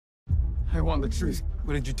I want the truth.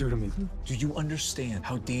 What did you do to me? Do you understand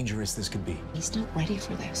how dangerous this could be? He's not ready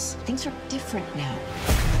for this. Things are different now.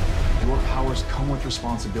 Your powers come with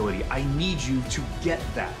responsibility. I need you to get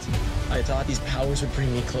that. I thought these powers would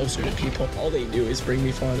bring me closer to people. All they do is bring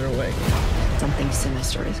me farther away. Something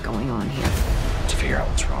sinister is going on here. To figure out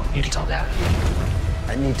what's wrong, you need to tell Dad.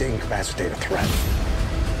 I need to incapacitate a threat.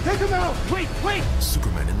 Take him out! Wait!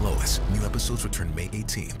 Superman and Lois. New episodes return May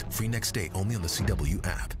 18th. Free next day only on the CW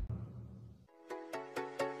app.